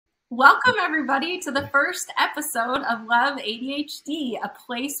Welcome, everybody, to the first episode of Love ADHD, a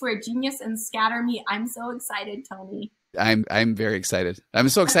place where genius and scatter meet. I'm so excited, Tony. I'm very excited. I'm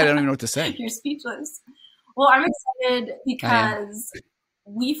so excited. I don't even know what to say. You're speechless. Well, I'm excited because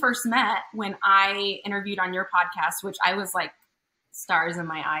we first met when I interviewed on your podcast, which I was like stars in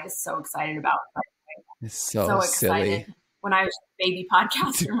my eyes, so excited about. It's so excited. Silly. When I was a baby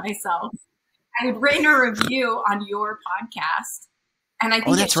podcaster myself. I had written a review on your podcast. And I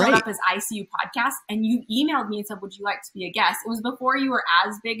think it showed up as ICU podcast, and you emailed me and said, would you like to be a guest? It was before you were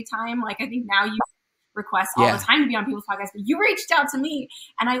as big time. Like, I think now you request all the time to be on people's podcasts, but you reached out to me.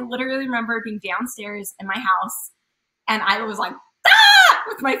 And I literally remember being downstairs in my house, and I was like, ah!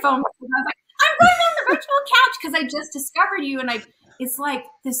 With my phone. And I was like, I'm going on the virtual couch because I just discovered you. And it's like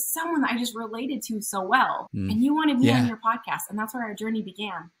this someone that I just related to so well. And you wanted me on your podcast. And that's where our journey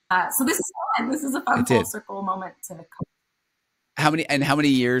began. So this is fun. This is a fun full circle moment to come. How many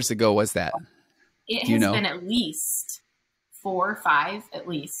years ago was that? It has been at least 4 or 5, at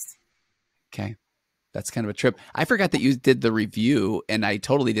least. Okay. That's kind of a trip. I forgot that you did the review, and I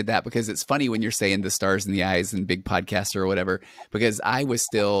totally did that because it's funny when you're saying the stars in the eyes and big podcaster or whatever, because I was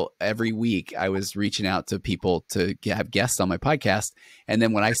still every week I was reaching out to people to have guests on my podcast. And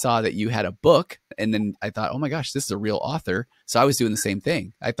then when I saw that you had a book, and then I thought, oh my gosh, this is a real author. So I was doing the same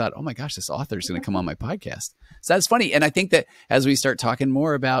thing. I thought, oh my gosh, this author is going to come on my podcast. So that's funny. And I think that as we start talking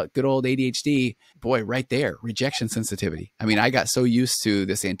more about good old ADHD, boy, right there, rejection sensitivity. I mean, I got so used to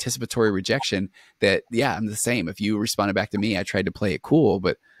this anticipatory rejection that, yeah, I'm the same. If you responded back to me, I tried to play it cool,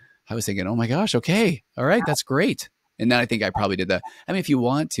 but I was thinking, oh my gosh, okay, all right, that's great. And then I think I probably did that. I mean, if you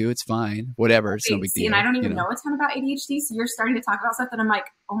want to, it's fine, whatever. It's no big deal. And I don't even know a ton about ADHD. So you're starting to talk about stuff that I'm like,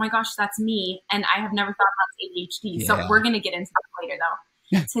 oh my gosh, that's me. And I have never thought about ADHD. So we're going to get into that later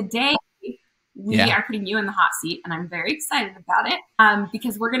though. Yeah. Today, we are putting you in the hot seat, and I'm very excited about it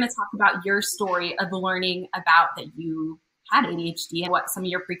because we're going to talk about your story of learning about that you had ADHD and what some of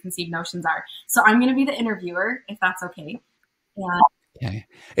your preconceived notions are. So I'm going to be the interviewer, if that's okay. Okay.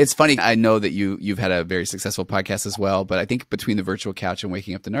 It's funny. I know that you've had a very successful podcast as well, but I think between the virtual couch and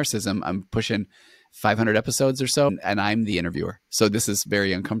waking up to narcissism, I'm pushing 500 episodes or so, and I'm the interviewer. So this is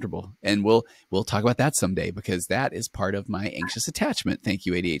very uncomfortable, and we'll talk about that someday because that is part of my anxious attachment. Thank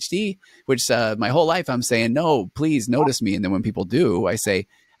you, ADHD. Which my whole life I'm saying, no, please notice me, and then when people do, I say,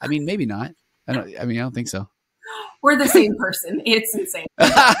 I mean, maybe not. I don't think so. We're the same person. It's insane.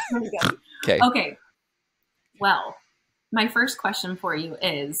 Okay. Well, my first question for you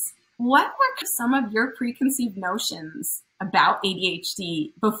is, what were some of your preconceived notions about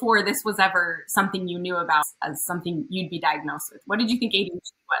ADHD before this was ever something you knew about as something you'd be diagnosed with? What did you think ADHD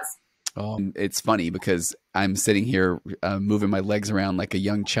was? It's funny because I'm sitting here moving my legs around like a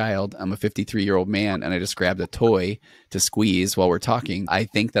young child. I'm a 53-year-old man, and I just grabbed a toy to squeeze while we're talking. I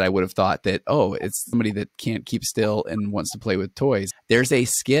think that I would have thought that, oh, it's somebody that can't keep still and wants to play with toys. There's a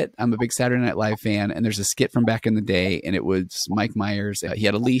skit. I'm a big Saturday Night Live fan, and there's a skit from back in the day, and it was Mike Myers. He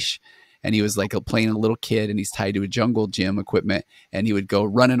had a leash, and he was like playing a little kid, and he's tied to a jungle gym equipment, and he would go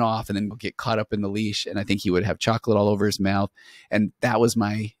running off and then get caught up in the leash. And I think he would have chocolate all over his mouth. And that was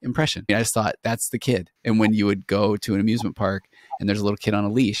my impression. I just thought, that's the kid. And when you would go to an amusement park and there's a little kid on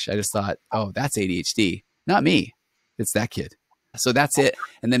a leash, I just thought, oh, that's ADHD. Not me. It's that kid. So that's it.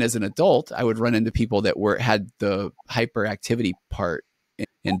 And then as an adult, I would run into people that had the hyperactivity part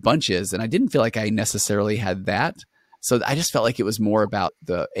in bunches. And I didn't feel like I necessarily had that. So I just felt like it was more about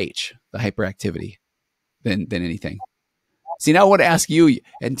the hyperactivity than anything. See, now I want to ask you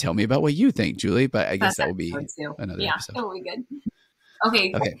and tell me about what you think, Julie, but I guess that will be another episode. It will be good.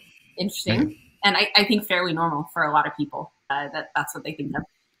 Okay. Interesting. Okay. And I think fairly normal for a lot of people. That's what they think of.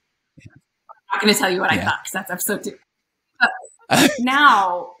 Yeah. I'm not going to tell you what I thought because that's episode 2. But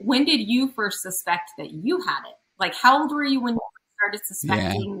now, when did you first suspect that you had it? Like, how old were you when you started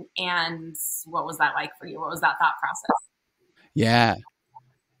suspecting, and what was that like for you? What was that thought process? Yeah,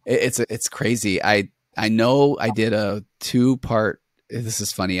 it's crazy. I know I did a 2-part. This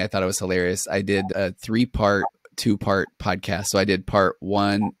is funny. I thought it was hilarious. I did a 3-part, 2-part podcast. So I did part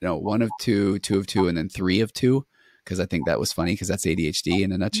 1 of 2, 2 of 2, and then 3 of 2. Because I think that was funny because that's ADHD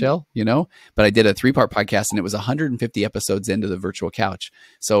in a nutshell, but I did a 3-part podcast, and it was 150 episodes into the virtual couch.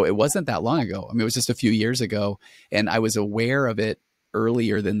 So it wasn't that long ago. I mean, it was just a few years ago, and I was aware of it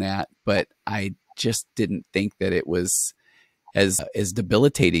earlier than that, but I just didn't think that it was as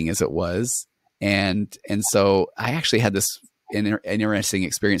debilitating as it was. And so I actually had this an interesting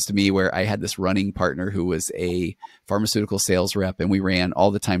experience to me where I had this running partner who was a pharmaceutical sales rep, and we ran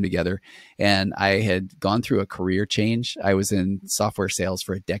all the time together. And I had gone through a career change. I was in software sales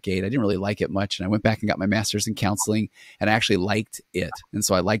for a decade. I didn't really like it much. And I went back and got my master's in counseling, and I actually liked it. And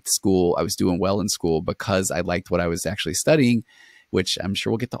so I liked school. I was doing well in school because I liked what I was actually studying, which I'm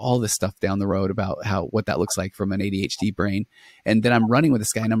sure we'll get to all this stuff down the road about what that looks like from an ADHD brain. And then I'm running with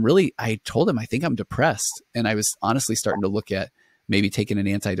this guy, and I told him, I think I'm depressed. And I was honestly starting to look at maybe taking an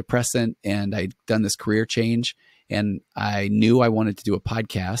antidepressant, and I'd done this career change, and I knew I wanted to do a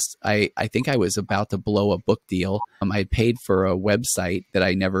podcast. I think I was about to blow a book deal. I had paid for a website that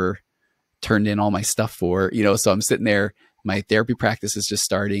I never turned in all my stuff for, so I'm sitting there. My therapy practice is just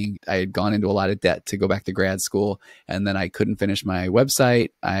starting. I had gone into a lot of debt to go back to grad school, and then I couldn't finish my website.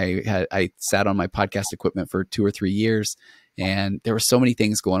 I sat on my podcast equipment for 2 or 3 years, and there were so many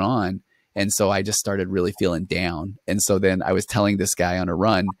things going on. And so I just started really feeling down. And so then I was telling this guy on a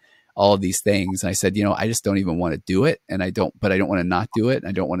run all of these things. And I said, I just don't even want to do it. And I don't want to not do it. And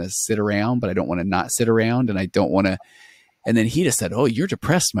I don't want to sit around, but I don't want to not sit around. And I don't want to. And then he just said, "Oh, you're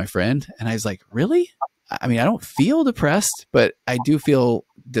depressed, my friend." And I was like, "Really? I mean, I don't feel depressed, but I do feel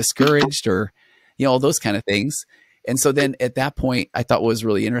discouraged," or, all those kind of things. And so then at that point, I thought what was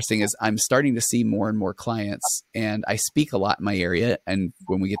really interesting is I'm starting to see more and more clients, and I speak a lot in my area. And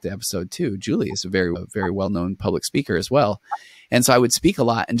when we get to episode 2, Julie is a very, very well-known public speaker as well. And so I would speak a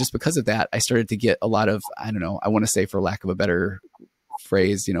lot. And just because of that, I started to get a lot of, I don't know, I want to say, for lack of a better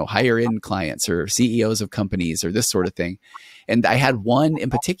phrase, higher end clients or CEOs of companies or this sort of thing. And I had one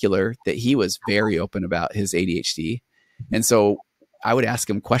in particular that he was very open about his ADHD. And so I would ask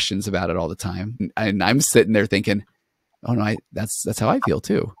him questions about it all the time. And I'm sitting there thinking, "Oh no, that's how I feel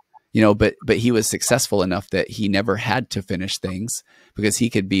too." But he was successful enough that he never had to finish things because he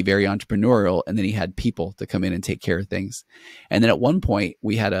could be very entrepreneurial, and then he had people to come in and take care of things. And then at one point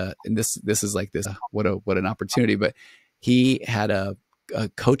we had and this is like this, what an opportunity, but he had a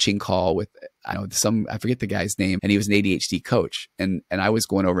coaching call with, I forget the guy's name, and he was an ADHD coach. And I was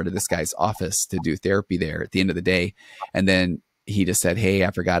going over to this guy's office to do therapy there at the end of the day. And then he just said, "Hey, I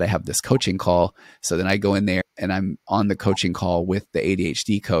forgot I have this coaching call." So then I go in there and I'm on the coaching call with the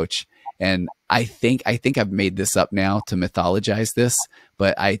ADHD coach. And I think I've made this up now to mythologize this,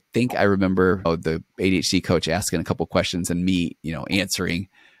 but I think I remember the ADHD coach asking a couple questions and me, answering,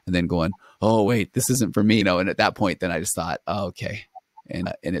 and then going, "Oh, wait, this isn't for me." And at that point, then I just thought, "Oh, okay." And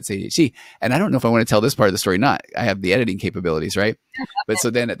it's ADHD. And I don't know if I want to tell this part of the story. Not, I have the editing capabilities, right? But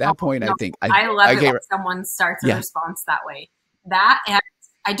so then at that point, I think I love it when someone starts a response that way. And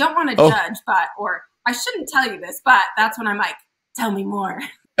I don't want to judge, or I shouldn't tell you this, but that's when I'm like, "Tell me more."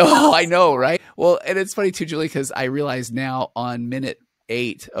 Oh, I know, right? Well, and it's funny too, Julie, because I realize now on minute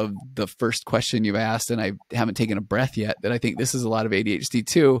 8 of the first question you've asked, and I haven't taken a breath yet, that I think this is a lot of ADHD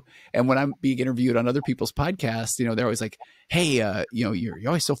too. And when I'm being interviewed on other people's podcasts, they're always like, "Hey, you're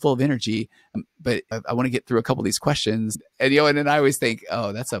always so full of energy, but I want to get through a couple of these questions." And, and then I always think,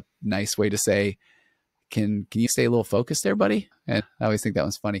 "Oh, that's a nice way to say, can you stay a little focused there, buddy?" And I always think that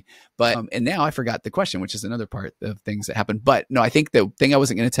one's funny. But, and now I forgot the question, which is another part of things that happen. But no, I think the thing I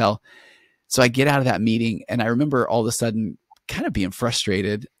wasn't going to tell. So I get out of that meeting, and I remember all of a sudden kind of being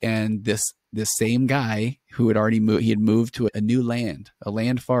frustrated. And this same guy who had already moved, he had moved to a new land, a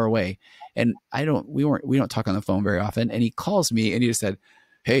land far away. And we don't talk on the phone very often. And he calls me and he just said,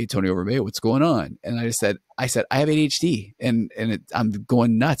 "Hey, Tony Overbay, what's going on?" And I said, "I have ADHD, and I'm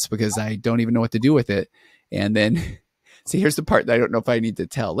going nuts because I don't even know what to do with it." And then, see, here's the part that I don't know if I need to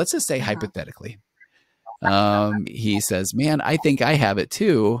tell. Let's just say hypothetically, he says, "Man, I think I have it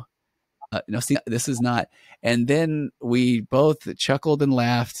too." No, see, this is not. And then we both chuckled and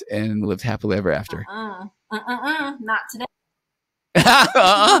laughed and lived happily ever after. Not today.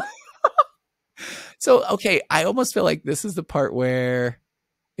 So, okay, I almost feel like this is the part where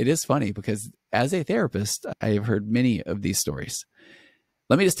it is funny, because as a therapist, I have heard many of these stories.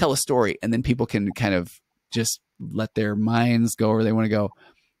 Let me just tell a story, and then people can kind of just let their minds go where they want to go.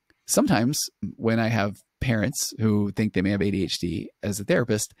 Sometimes when I have parents who think they may have ADHD as a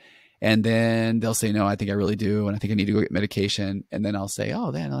therapist, and then they'll say, "No, I think I really do, and I think I need to go get medication." And then I'll say,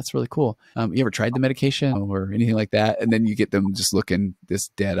 "Oh, man, that's really cool. You ever tried the medication or anything like that?" And then you get them just looking this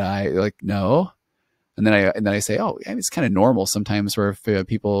dead eye, like, "No." And then I say, "Oh, I mean, it's kind of normal sometimes where if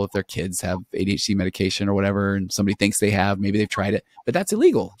their kids have ADHD medication or whatever, and somebody thinks they have, maybe they've tried it, but that's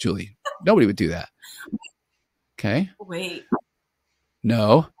illegal, Julie. Nobody would do that." Okay. Wait.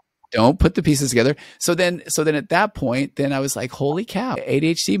 No. Don't put the pieces together. So then at that point, then I was like, "Holy cow,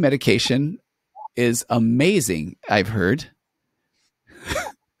 ADHD medication is amazing, I've heard."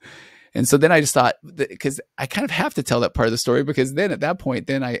 And so then I just thought, because I kind of have to tell that part of the story, because then at that point,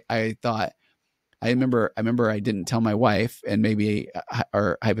 then I thought, I remember I didn't tell my wife, and maybe,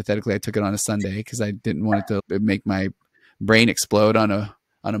 or hypothetically, I took it on a Sunday because I didn't want it to make my brain explode on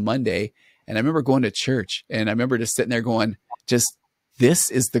a Monday. And I remember going to church, and I remember just sitting there going,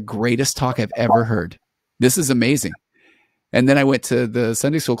 this is the greatest talk I've ever heard. This is amazing. And then I went to the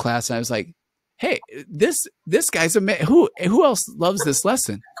Sunday school class, and I was like, hey, this guy's amazing. Who else loves this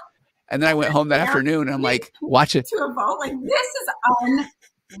lesson? And then I went home that afternoon, and I'm like, watch it. To a vote, like, this is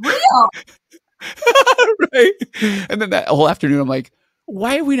unreal. Right. And then that whole afternoon, I'm like,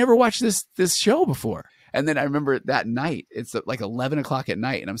 why have we never watched this show before? And then I remember that night, it's like 11 o'clock at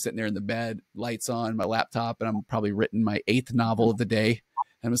night, and I'm sitting there in the bed, lights on, my laptop, and I'm probably written my 8th novel of the day.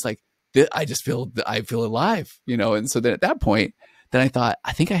 And I was like, I feel alive, And so then at that point, then I thought,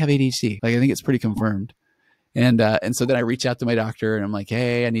 I think I have ADHD. Like, I think it's pretty confirmed. And so then I reach out to my doctor, and I'm like,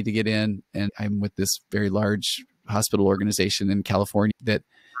 hey, I need to get in. And I'm with this very large hospital organization in California that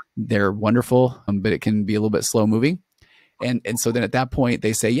they're wonderful, but it can be a little bit slow moving. And so then at that point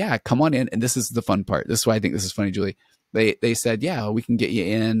they say, yeah, come on in. And this is the fun part. This is why I think this is funny, Julie. They said, yeah, we can get you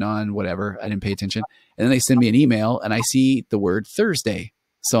in on whatever. I didn't pay attention. And then they send me an email, and I see the word Thursday.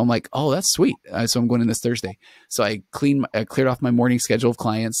 So I'm like, oh, that's sweet. So I'm going in this Thursday. So I cleared off my morning schedule of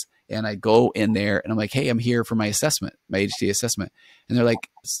clients, and I go in there, and I'm like, hey, I'm here for my assessment, my ADHD assessment. And they're like,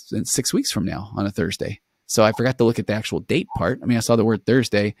 6 weeks from now on a Thursday. So I forgot to look at the actual date part. I mean, I saw the word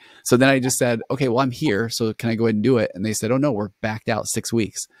Thursday. So then I just said, okay, well, I'm here. So can I go ahead and do it? And they said, oh no, we're backed out 6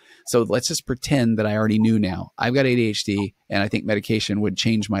 weeks. So let's just pretend that I already knew now. I've got ADHD, and I think medication would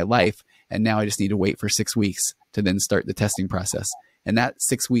change my life. And now I just need to wait for 6 weeks to then start the testing process. And that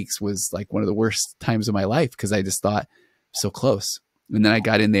 6 weeks was like one of the worst times of my life, because I just thought, so close. And then I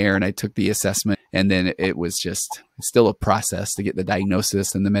got in there and I took the assessment, and then it was just still a process to get the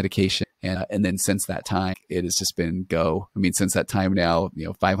diagnosis and the medication. And then since that time, it has just been go. I mean, since that time now,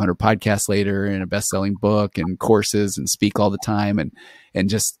 500 podcasts later, and a best-selling book, and courses, and speak all the time, and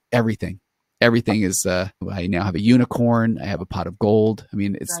just everything. Everything is, I now have a unicorn. I have a pot of gold. I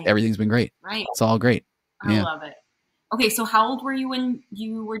mean, everything's been great. Right. It's all great. I love it. Okay. So how old were you when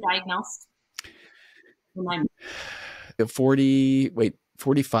you were diagnosed?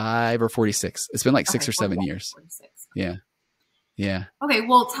 45 or 46. It's been like 6 or 7 years. 46. Yeah. Yeah. Okay.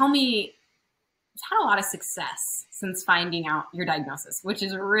 Well, tell me, you've had a lot of success since finding out your diagnosis, which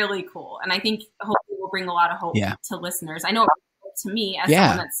is really cool. And I think hopefully will bring a lot of hope to listeners. I know to me, as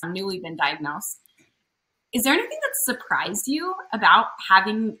someone that's newly been diagnosed, is there anything that surprised you about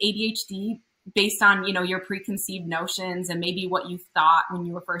having ADHD based on, your preconceived notions and maybe what you thought when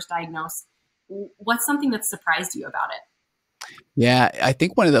you were first diagnosed? What's something that surprised you about it? Yeah, I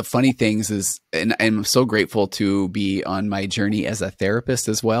think one of the funny things is, and I'm so grateful to be on my journey as a therapist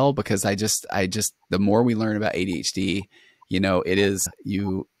as well, because I just, the more we learn about ADHD, it is,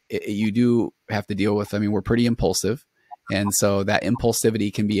 you do have to deal with, I mean, we're pretty impulsive. And so that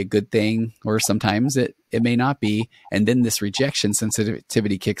impulsivity can be a good thing, or sometimes it may not be. And then this rejection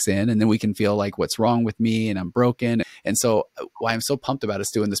sensitivity kicks in, and then we can feel like, what's wrong with me, and I'm broken. And so why I'm so pumped about us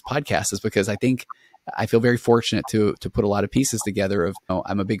doing this podcast is because I feel very fortunate to put a lot of pieces together of,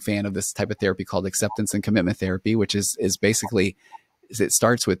 I'm a big fan of this type of therapy called acceptance and commitment therapy, which is basically, it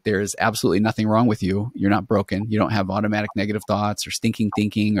starts with, there's absolutely nothing wrong with you. You're not broken. You don't have automatic negative thoughts or stinking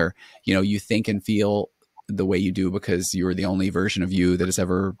thinking, or, you think and feel the way you do because you're the only version of you that has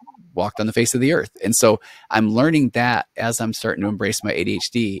ever walked on the face of the earth. And so I'm learning that as I'm starting to embrace my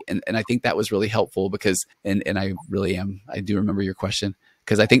ADHD. And I think that was really helpful because, and I really am, I do remember your question,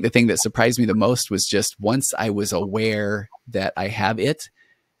 because I think the thing that surprised me the most was just once I was aware that I have it,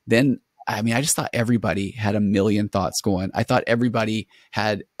 then, I mean, I just thought everybody had a million thoughts going. I thought everybody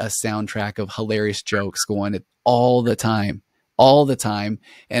had a soundtrack of hilarious jokes going all the time.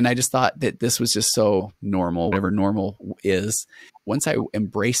 And I just thought that this was just so normal, whatever normal is. Once I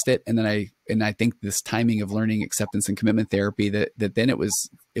embraced it, and then I think this timing of learning acceptance and commitment therapy, that then it was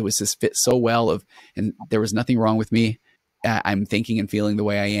just fit so well and there was nothing wrong with me. I'm thinking and feeling the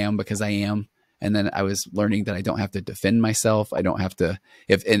way I am because I am. And then I was learning that I don't have to defend myself. I don't have to,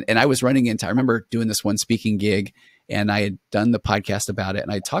 and I was running into, I remember doing this one speaking gig, and I had done the podcast about it.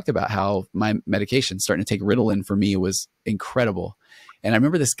 And I talked about how my medication, starting to take Ritalin for me, was incredible. And I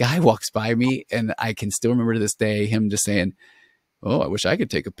remember this guy walks by me, and I can still remember to this day him just saying, oh, I wish I could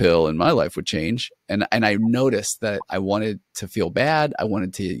take a pill and my life would change. And I noticed that I wanted to feel bad. I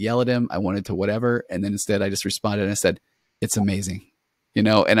wanted to yell at him. I wanted to whatever. And then instead I just responded and I said, it's amazing,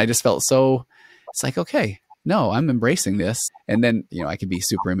 and I just felt so, it's like, okay, no, I'm embracing this. And then, I could be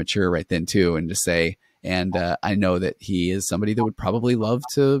super immature right then too, and just say, and I know that he is somebody that would probably love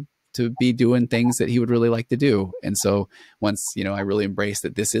to to be doing things that he would really like to do. And so once, you know, I really embraced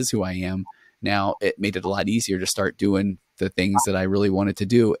that this is who I am, now it made it a lot easier to start doing the things that I really wanted to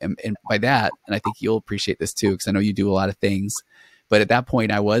do. And by that, and I think you'll appreciate this too, because I know you do a lot of things, but at that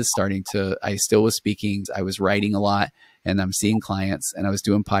point I still was speaking, I was writing a lot, and I'm seeing clients, and I was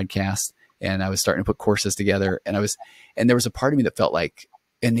doing podcasts, and I was starting to put courses together. And there was a part of me that felt like,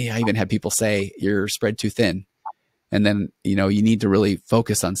 and I even had people say, you're spread too thin. And then, you know, you need to really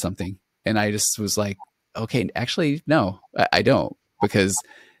focus on something. And I just was like, okay, actually, no, I don't, because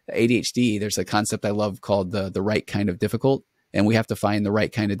ADHD, there's a concept I love called the right kind of difficult. And we have to find the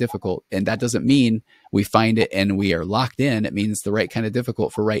right kind of difficult. And that doesn't mean we find it and we are locked in. It means the right kind of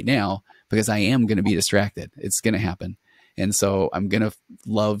difficult for right now, because I am going to be distracted. It's going to happen. And so I'm going to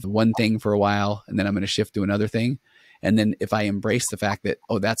love one thing for a while, and then I'm going to shift to another thing. And then if I embrace the fact that,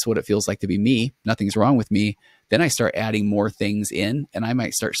 oh, that's what it feels like to be me, nothing's wrong with me, then I start adding more things in, and I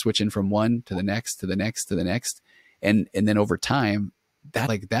might start switching from one to the next, to the next, to the next. And then over time,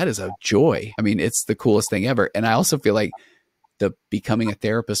 that is a joy. I mean, it's the coolest thing ever. And I also feel like the becoming a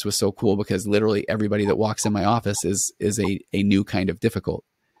therapist was so cool, because literally everybody that walks in my office is a new kind of difficult.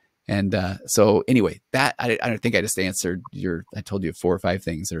 And so anyway, that I don't think I just answered I told you 4 or 5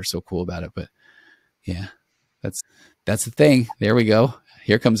 things that are so cool about it, but yeah, that's the thing. There we go.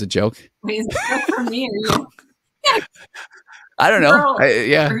 Here comes a joke. Wait, is it for me or you? I don't know.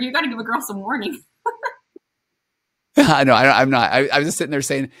 Or you got to give a girl some warning. No, I'm not. I was just sitting there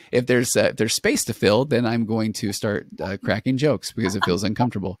saying, if there's space to fill, then I'm going to start cracking jokes, because it feels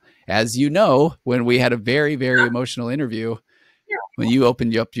uncomfortable. As you know, when we had a very, very emotional interview, when you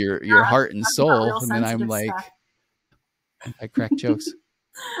opened up your heart and soul, and then I'm like, stuff. I crack jokes.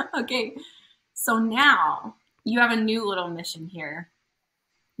 Okay, so now you have a new little mission here.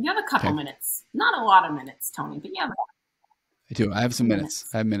 You have a couple minutes, not a lot of minutes, Tony, but you have. I do. I have some minutes.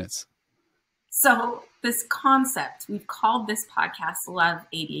 I have minutes. So this concept, we've called this podcast Love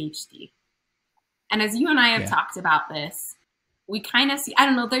ADHD. And as you and I have talked about this, we kind of see, I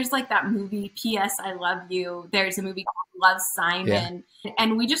don't know, there's like that movie, P.S. I Love You. There's a movie called Love, Simon. Yeah.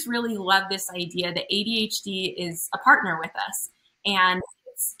 And we just really love this idea that ADHD is a partner with us. And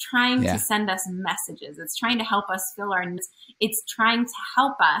it's trying to send us messages. It's trying to help us fill our needs. It's trying to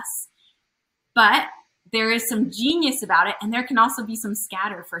help us. But there is some genius about it. And there can also be some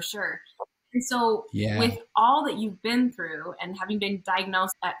scatter for sure. And so with all that you've been through, and having been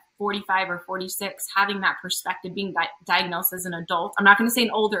diagnosed at 45 or 46, having that perspective, being diagnosed as an adult, I'm not going to say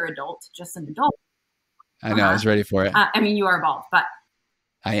an older adult, just an adult. I know, I was ready for it. I mean, you are bald, but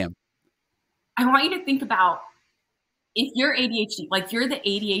I am. I want you to think about, if you're ADHD, like you're the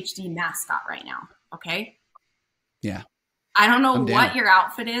ADHD mascot right now, okay? Yeah. I don't know what your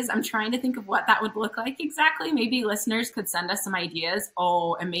outfit is. I'm trying to think of what that would look like exactly. Maybe listeners could send us some ideas.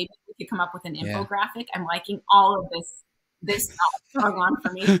 Oh, and maybe we could come up with an infographic. I'm liking all of this stuff going on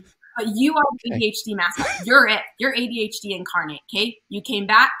for me. But you are the ADHD mascot. You're it. You're ADHD incarnate, okay? You came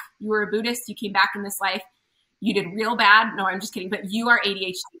back. You were a Buddhist. You came back in this life. You did real bad. No, I'm just kidding. But you are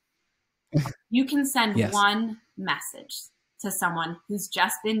ADHD. You can send one message to someone who's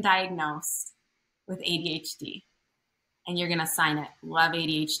just been diagnosed with ADHD. And you're going to sign it, Love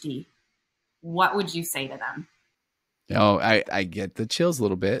ADHD. What would you say to them? Oh, I get the chills a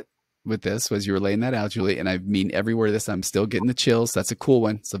little bit with this as you were laying that out, Julie. And I mean, every word of this, I'm still getting the chills. That's a cool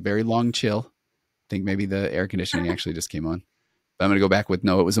one. It's a very long chill. I think maybe the air conditioning actually just came on. But I'm going to go back with,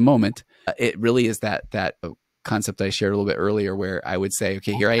 no, it was a moment. It really is that concept I shared a little bit earlier, where I would say,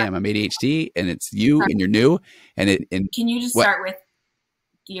 okay, here I am. I'm ADHD, and it's you, and you're new. And can you just start with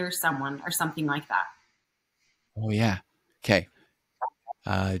dear someone or something like that? Oh, yeah. Okay.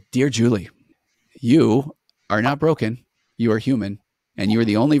 Dear Julie, you are not broken. You are human, and you are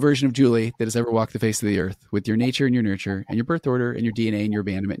the only version of Julie that has ever walked the face of the earth, with your nature and your nurture and your birth order and your DNA and your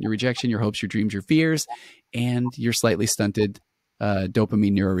abandonment and your rejection, your hopes, your dreams, your fears, and your slightly stunted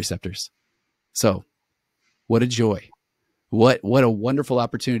dopamine neuroreceptors. So what a joy. What a wonderful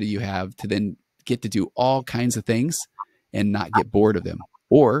opportunity you have to then get to do all kinds of things and not get bored of them.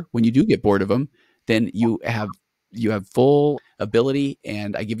 Or when you do get bored of them, then you have full ability,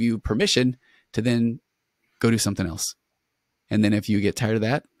 and I give you permission to then go do something else. And then if you get tired of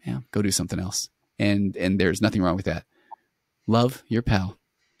that, go do something else. And there's nothing wrong with that. Love, your pal,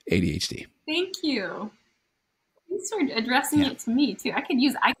 ADHD. Thank you. Thanks for addressing it to me too. I could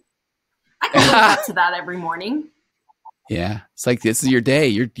live up to that every morning. Yeah. It's like, this is your day.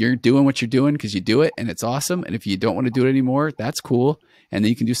 You're doing what you're doing because you do it, and it's awesome. And if you don't want to do it anymore, that's cool. And then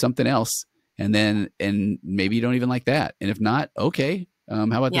you can do something else. And maybe you don't even like that. And if not, okay, how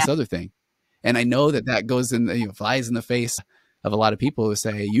about this other thing? And I know that goes in, flies in the face of a lot of people who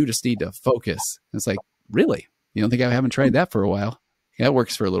say, you just need to focus. And it's like, really? You don't think I haven't tried that for a while? Yeah, it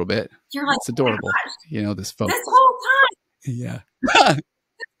works for a little bit. You're like, it's adorable. You know, this focus. This whole time. Yeah.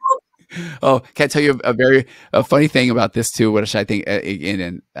 Oh, can I tell you a funny thing about this too, which I think,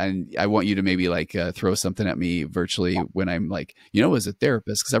 and I want you to maybe like throw something at me virtually when I'm like, as a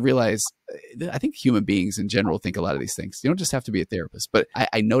therapist, because I realize I think human beings in general think a lot of these things. You don't just have to be a therapist, but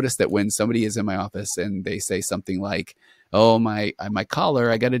I noticed that when somebody is in my office and they say something like, oh, my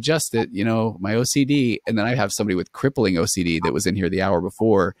collar, I got to adjust it, my OCD. And then I have somebody with crippling OCD that was in here the hour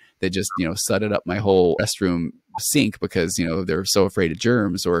before that just, sudded up my whole restroom sink because, they're so afraid of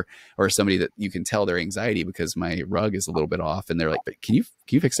germs, or somebody that you can tell their anxiety because my rug is a little bit off. And they're like, but can you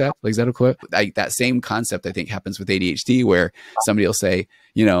fix that? Like, is that okay? That same concept, I think, happens with ADHD, where somebody will say,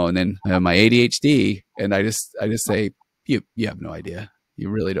 and then my ADHD. And I just say, you have no idea. You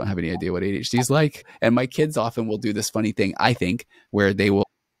really don't have any idea what ADHD is like. And my kids often will do this funny thing, I think, where they will,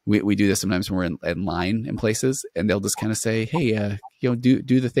 we do this sometimes when we're in line in places, and they'll just kind of say, hey, do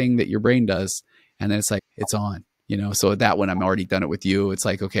the thing that your brain does. And then it's like, it's on. So that when I'm already done it with you, it's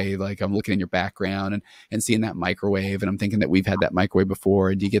like, okay, like I'm looking in your background and seeing that microwave, and I'm thinking that we've had that microwave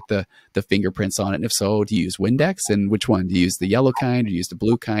before. And do you get the fingerprints on it? And if so, do you use Windex? And which one? Do you use the yellow kind or do you use the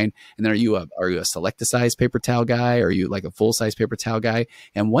blue kind? And then are you a select-a-size paper towel guy? Or are you like a full-size paper towel guy?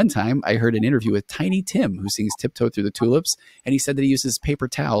 And one time I heard an interview with Tiny Tim, who sings Tiptoe Through the Tulips. And he said that he uses paper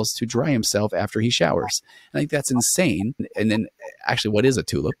towels to dry himself after he showers. I think that's insane. And then actually, what is a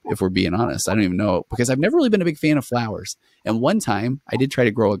tulip? If we're being honest, I don't even know, because I've never really been a big fan of flowers. And one time I did try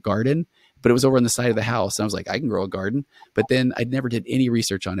to grow a garden, but it was over on the side of the house. And I was like, I can grow a garden, but then I never did any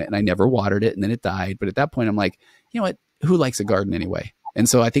research on it, and I never watered it, and then it died. But at that point I'm like, you know what, who likes a garden anyway? And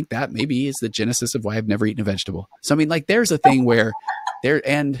so I think that maybe is the genesis of why I've never eaten a vegetable. So I mean, like, there's a thing where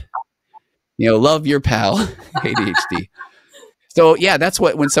love your pal ADHD. So yeah, that's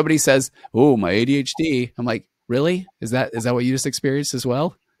what, when somebody says, oh, my ADHD, I'm like, really? Is that what you just experienced as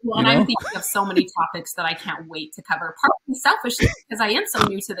well? Well, and I'm thinking of so many topics that I can't wait to cover, partly selfishly because I am so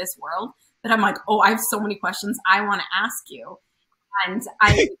new to this world that I'm like, oh, I have so many questions I want to ask you. And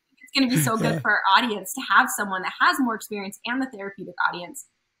I think it's going to be so good for our audience to have someone that has more experience, and the therapeutic audience,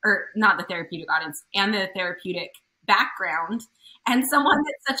 or not the therapeutic audience, and the therapeutic background, and someone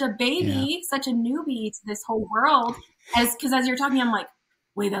that's such a baby, such a newbie to this whole world. Because as you're talking, I'm like,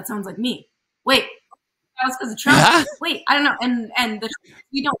 wait, that sounds like me. Wait. That was because of Trump. Wait, I don't know. And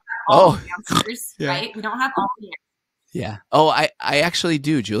we don't have all the answers, right? We don't have all the answers. Yeah. Oh, I actually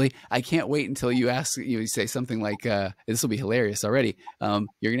do, Julie. I can't wait until you say something like, this will be hilarious already. You're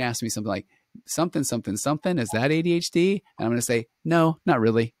going to ask me something like, something, something, something. Is that ADHD? And I'm going to say, no, not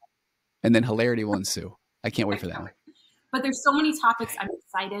really. And then hilarity will ensue. I can't wait for that one. But there's so many topics I'm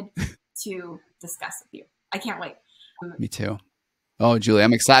excited to discuss with you. I can't wait. Me too. Oh, Julie,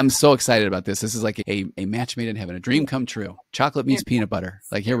 I'm excited. I'm so excited about this. This is like a match made in heaven, a dream come true. Chocolate meets peanut butter.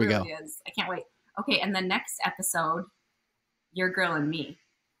 Like, here we go. I can't wait. Okay, and the next episode, your girl and me.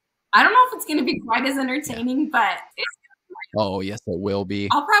 I don't know if it's going to be quite as entertaining, but it's oh, yes, it will be.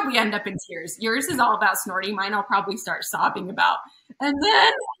 I'll probably end up in tears. Yours is all about snorting. Mine I'll probably start sobbing about. And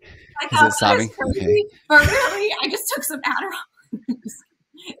then I thought, is it sobbing? Okay. But really, I just took some Adderall.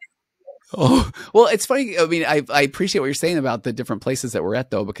 Oh, well, it's funny. I mean, I appreciate what you're saying about the different places that we're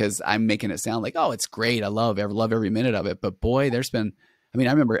at, though, because I'm making it sound like, oh, it's great. I love every minute of it. But boy, I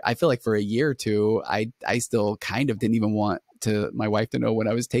remember, I feel like for a year or two, I still kind of didn't even want my wife to know when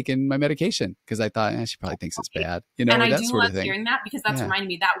I was taking my medication, because I thought, she probably thinks it's bad. And I do love hearing that, because that's reminding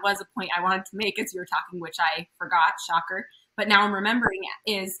me, that was a point I wanted to make as you were talking, which I forgot, shocker. But now I'm remembering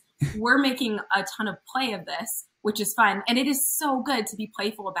is we're making a ton of play of this, which is fun. And it is so good to be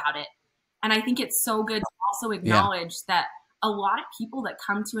playful about it. And I think it's so good to also acknowledge that a lot of people that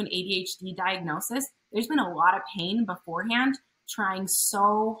come to an ADHD diagnosis, there's been a lot of pain beforehand trying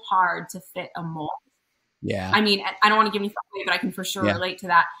so hard to fit a mold. Yeah. I mean, I don't want to give anything away, but I can for sure relate to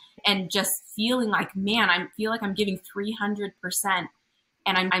that. And just feeling like, man, I feel like I'm giving 300%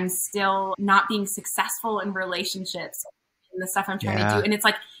 and I'm still not being successful in relationships and the stuff I'm trying to do. And it's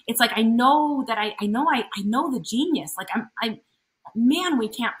like, I know that I know the genius. Like man, we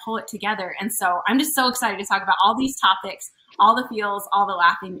can't pull it together. And so I'm just so excited to talk about all these topics, all the feels, all the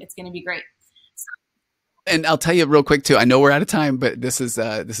laughing. It's going to be great. And I'll tell you real quick too, I know we're out of time, but this is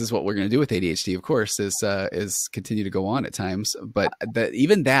what we're going to do with ADHD, of course, is continue to go on at times. But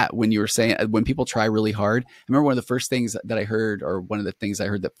even that, when you were saying, when people try really hard, I remember one of the first things that I heard, or one of the things I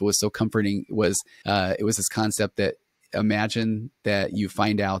heard that was so comforting was, it was this concept that, imagine that you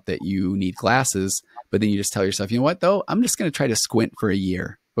find out that you need glasses, but then you just tell yourself, you know what, though, I'm just going to try to squint for a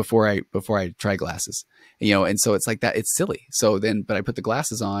year. before I try glasses, you know, and so it's like that. It's silly. So then, but I put the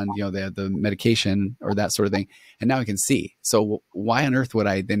glasses on, you know, the medication or that sort of thing, and now I can see. So why on earth would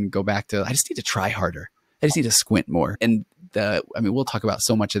I then go back to? I just need to try harder. I just need to squint more. And I mean, we'll talk about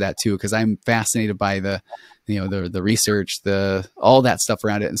so much of that too, because I'm fascinated by the research, all that stuff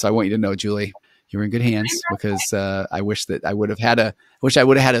around it. And so I want you to know, Julie, you're in good hands, because I wish that I would have had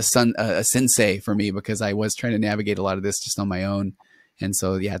a sensei for me, because I was trying to navigate a lot of this just on my own. And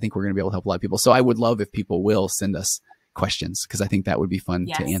so, yeah, I think we're going to be able to help a lot of people. So I would love if people will send us questions, because I think that would be fun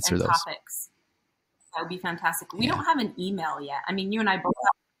to answer those topics. That would be fantastic. We don't have an email yet. I mean, you and I both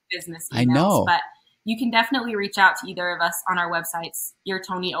have business emails, I know, but you can definitely reach out to either of us on our websites. You're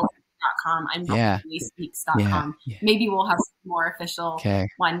TonyOverbay.com. I'm JulieSpeaks.com. Yeah. Maybe we'll have some more official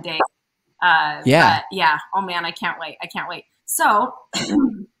one day. But yeah. Oh man, I can't wait. So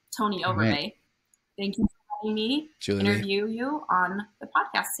Tony Overbay, thank you for letting me interview you on the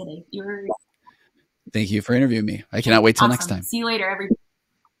podcast today. Thank you for interviewing me. I cannot wait till next time. See you later, everybody.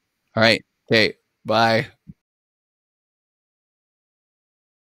 All right. Okay. Bye.